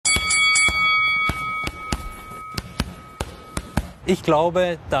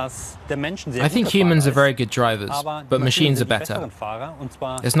I think humans are very good drivers, but machines are better.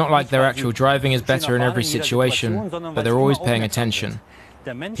 It's not like their actual driving is better in every situation, but they're always paying attention.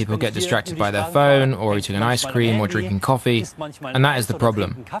 People get distracted by their phone, or eating an ice cream, or drinking coffee, and that is the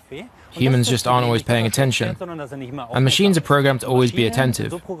problem. Humans just aren't always paying attention. And machines are programmed to always be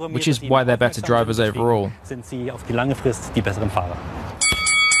attentive, which is why they're better drivers overall.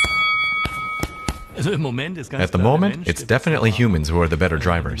 At the moment, it's definitely humans who are the better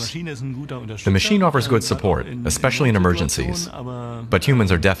drivers. The machine offers good support, especially in emergencies, but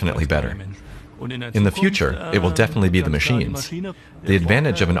humans are definitely better. In the future, it will definitely be the machines. The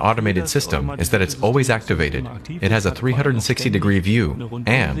advantage of an automated system is that it's always activated. It has a 360-degree view,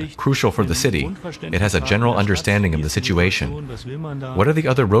 and, crucial for the city, it has a general understanding of the situation. What are the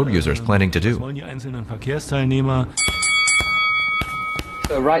other road users planning to do?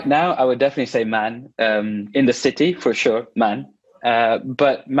 So right now, I would definitely say man. In the city, for sure, man.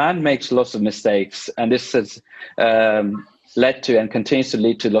 But man makes lots of mistakes, and this has led to and continues to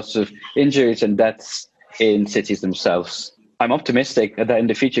lead to lots of injuries and deaths in cities themselves. I'm optimistic that in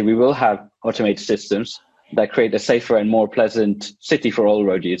the future we will have automated systems that create a safer and more pleasant city for all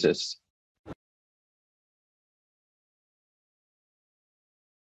road users.